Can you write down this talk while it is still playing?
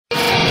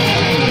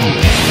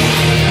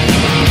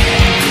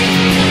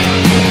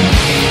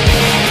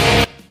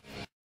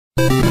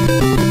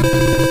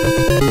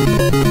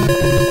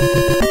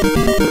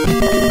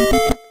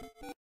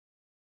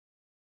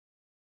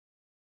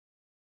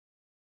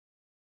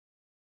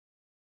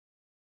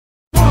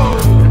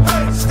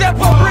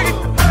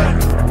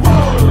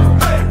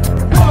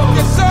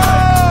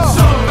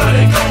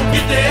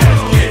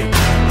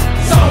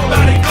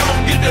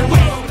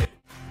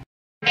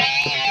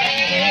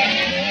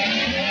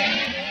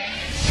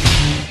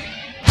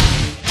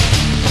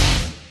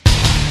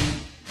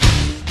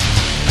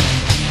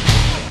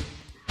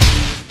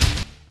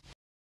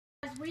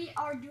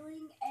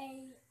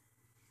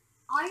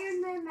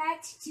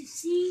match to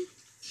see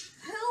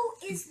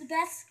who is the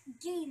best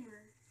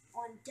gamer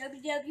on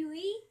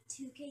WWE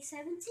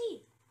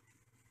 2K17.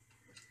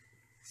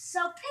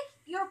 So pick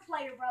your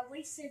player,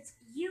 Bradley, since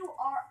you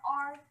are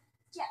our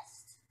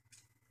guest.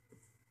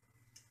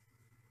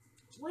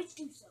 Which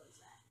Uso is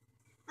that?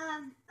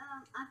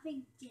 I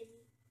think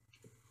Jimmy.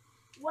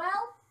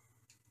 Well,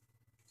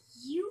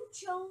 you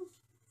chose.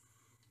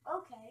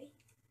 Okay.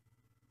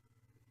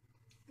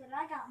 But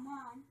I got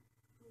mine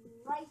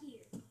right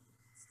here.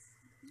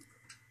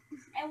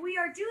 And we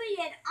are doing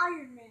an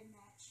Iron Man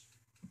match.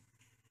 I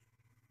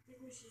think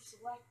we should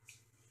select.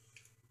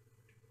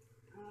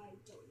 I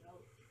don't know.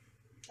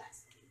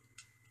 Best thing.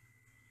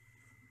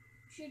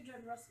 Should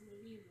have done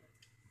WrestleMania.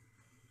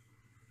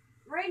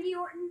 Randy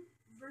Orton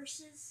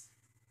versus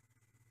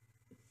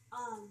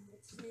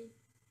what's his name?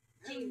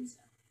 Jey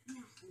Uso.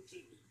 Yeah.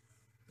 Jimmy.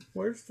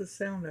 Where's the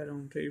sound at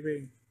on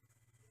TV?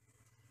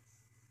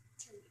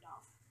 Turn it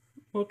off.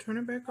 Well, turn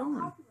it back No on.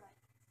 copyright.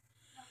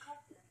 No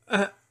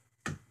copyright.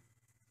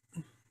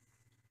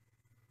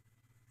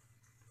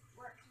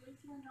 We're at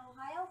Cleveland,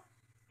 Ohio,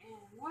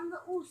 and one of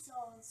the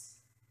Usos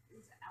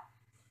is out.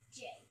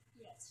 Jay.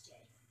 Yes,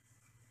 Jay.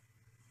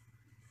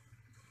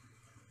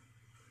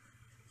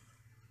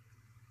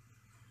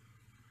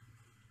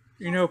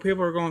 You know,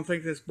 people are going to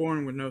think this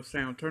boring with no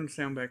sound. Turn the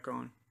sound back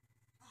on.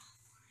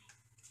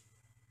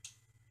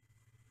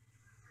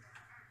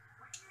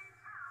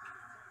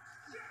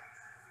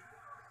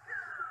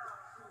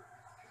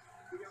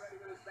 To get ready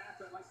for this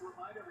match, I'd like to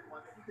remind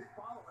everyone that you can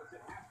follow us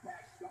at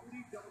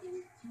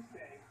 #WWE2K,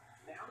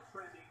 now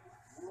trending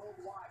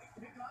worldwide.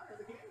 Kick on in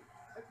the game.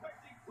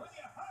 Expecting plenty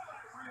of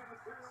highlight reel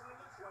material in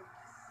this one.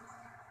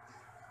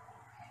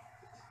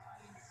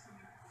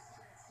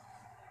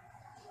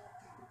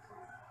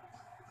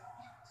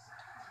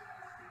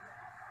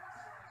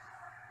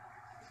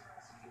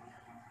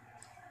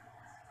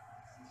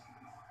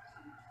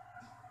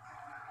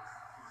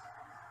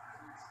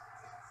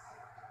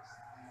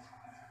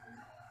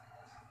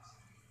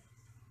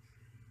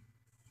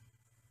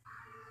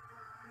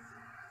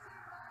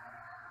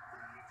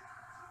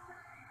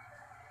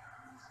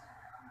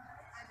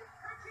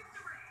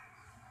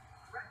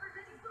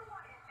 Representing the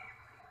Wyatt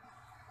family,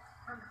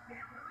 from St.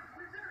 Louis,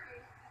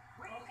 Missouri,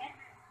 weighing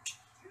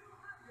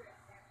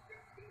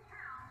 250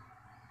 pounds,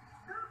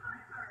 the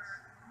Viper,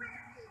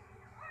 Randy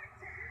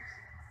Orton.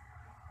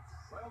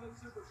 Well, this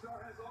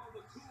superstar has all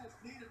the tools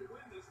needed to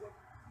win this one.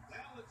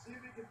 Now let's see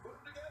if he can put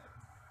them together.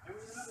 And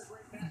we have another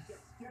great matchup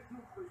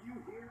scheduled for you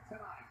here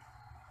tonight.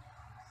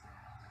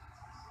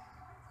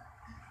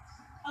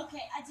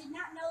 Okay, I did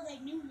not know they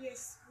knew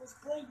this was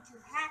going to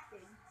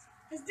happen.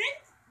 Because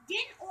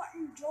didn't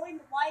Orton join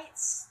the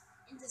Wyatts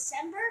in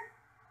December?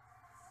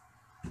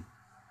 This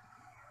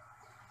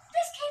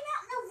came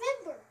out in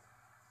November.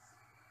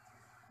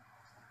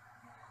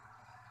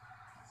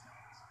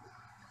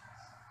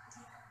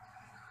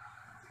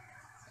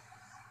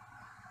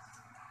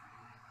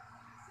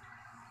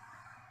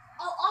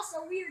 Oh, also,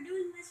 we are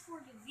doing this for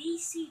the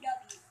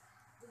VCW.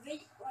 The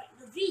VGW.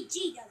 The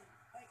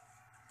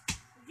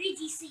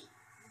VGC.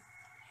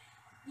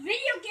 The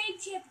Video Game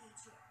Championship.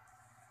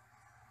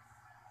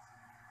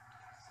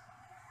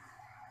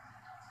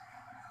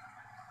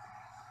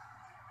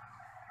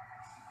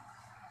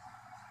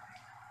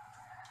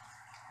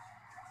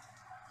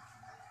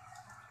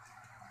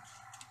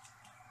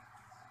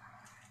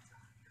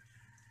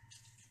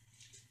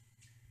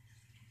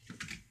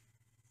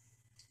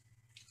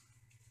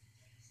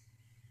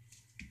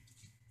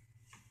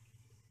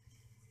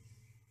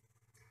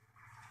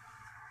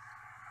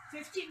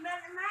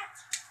 $15-minute match.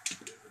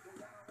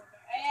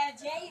 And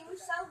Jey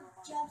Uso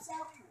jumps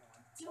out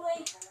to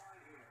a. Have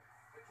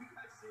you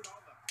guys seen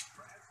all the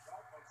trash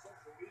talk on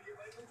social media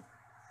lately?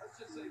 Let's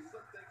just say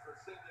some things are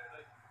said there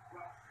like,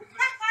 well,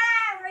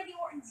 Randy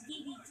Orton's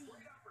DDT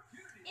great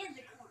opportunity in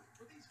the corner.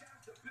 for these guys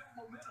to build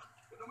momentum.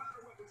 But no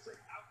matter what we say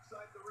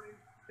outside the ring,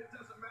 it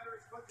doesn't matter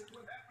as much as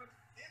what happens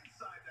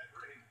inside that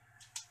ring.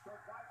 The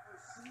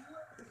Viper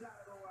slithers out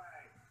of the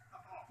way.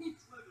 Oh, he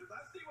slithers.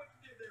 I see what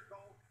you did there,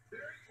 Cole.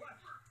 Very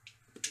clever.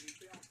 And he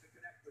fails to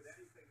connect with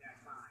anything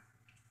that time.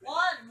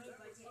 What a move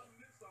by Jey. All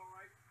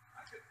right.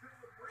 I could feel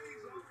the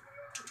breeze all the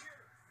way over here.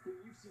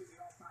 You've seen the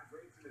all-time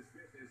greats in this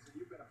business, and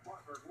you've been a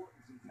partner of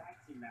Orton's in tag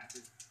team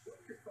matches. What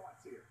are your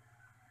thoughts here?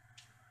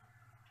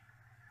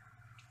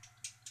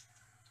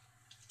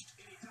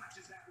 And he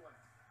dodges that one.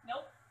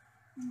 Nope.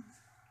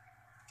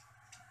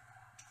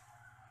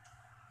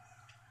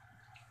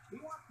 He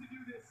wants to do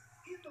this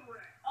in the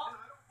ring. Oh, and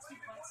I don't blame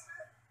him one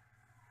bit.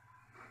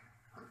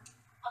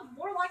 Oh,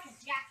 more like a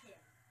jackhammer.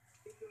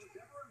 If there was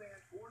ever a man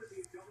born to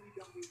be a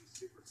WWE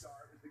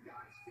superstar, it was the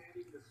guy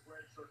standing in the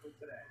square circle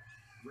today.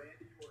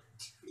 Randy Orton.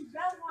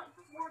 That one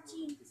 14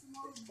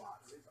 tomorrow. His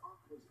father, his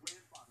uncle, his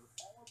grandfather,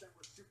 all of them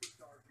were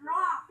superstars in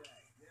Rock. their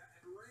day. Yeah,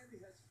 and Randy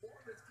has more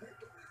than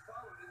capably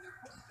followed in their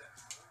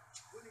footsteps,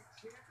 winning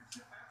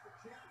championship after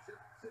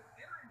championship since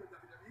entering the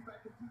WWE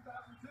back in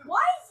 2002.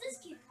 Why does this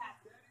keep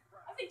happening?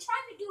 I've been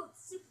trying to do a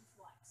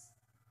superflex.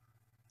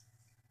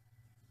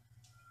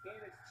 And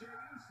it's Jey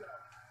Uso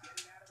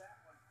getting out of that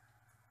one.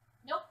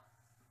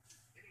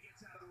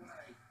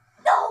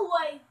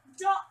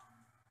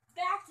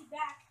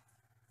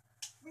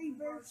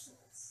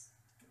 reversals.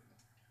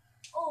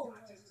 Oh,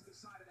 Not just to the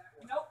side of that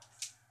one. nope.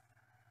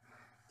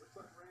 Looks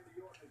like Randy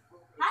Orton has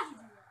broken How'd his you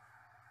do back.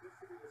 that? This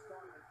could be the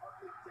start of an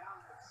ugly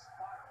downward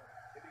spiral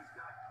if he's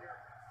not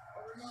careful.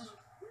 But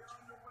regardless, we're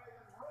underway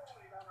and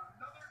rolling on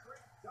another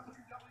great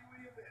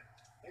WWE event.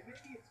 And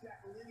maybe it's that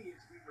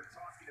lineage we were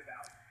talking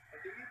about, but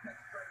the Apex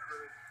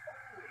Predator is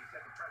always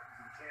at the presence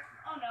of the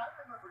champion. Oh no. I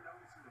remember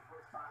noticing the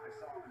first time I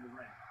saw him in the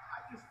ring. I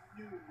just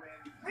knew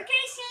Randy.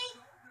 Rikishi!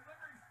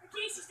 Delivering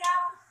Rikishi's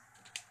down.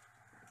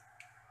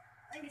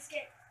 Link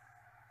escape.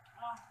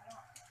 Oh, no.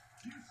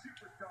 few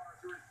superstars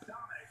are as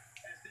dominant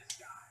as this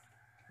guy.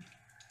 And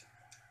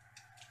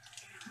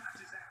he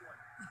touches that one.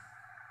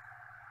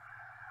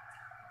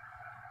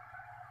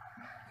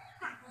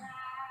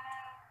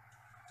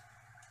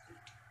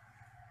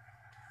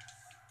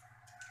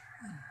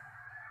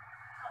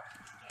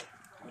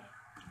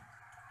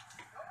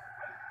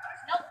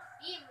 Nope,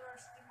 he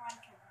reversed the mind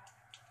comeback.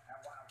 That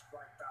wild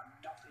strike found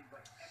nothing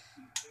but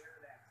empty air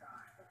that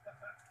time.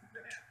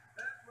 Man,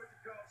 that's what you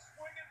call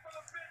swinging for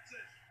the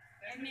fences.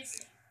 And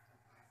missing.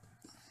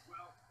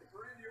 Well, if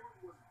Randy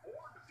Orton was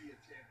born to be a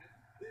champion,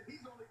 then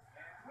he's only.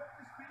 And will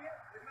this be it?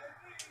 It may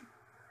be.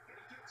 And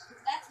he gets to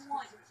That's his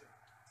one. decision.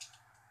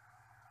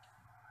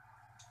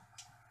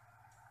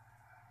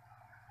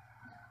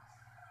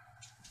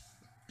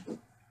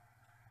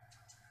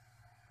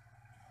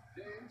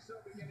 James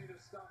still beginning to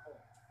stumble.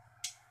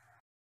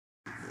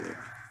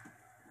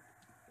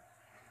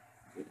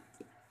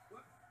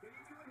 What? Can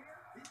he do it here?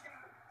 He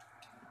got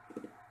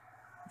it.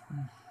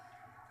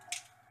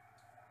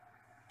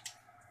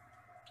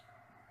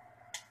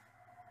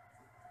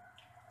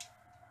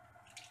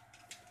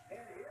 And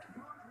here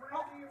comes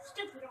Oh, Randy Orton.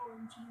 stupid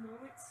OMG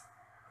moments.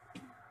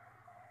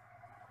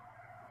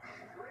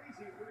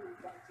 Crazy move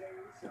by Jey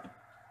Uso.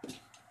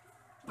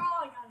 Oh,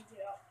 I gotta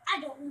get out. I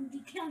don't want to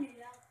be counted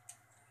out.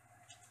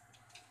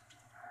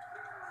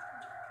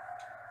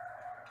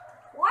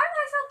 Why am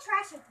I so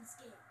trash at this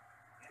game?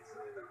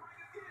 Inside the ring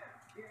again.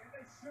 Yeah,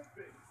 they should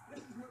be. This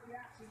is where the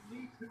action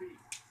needs to be.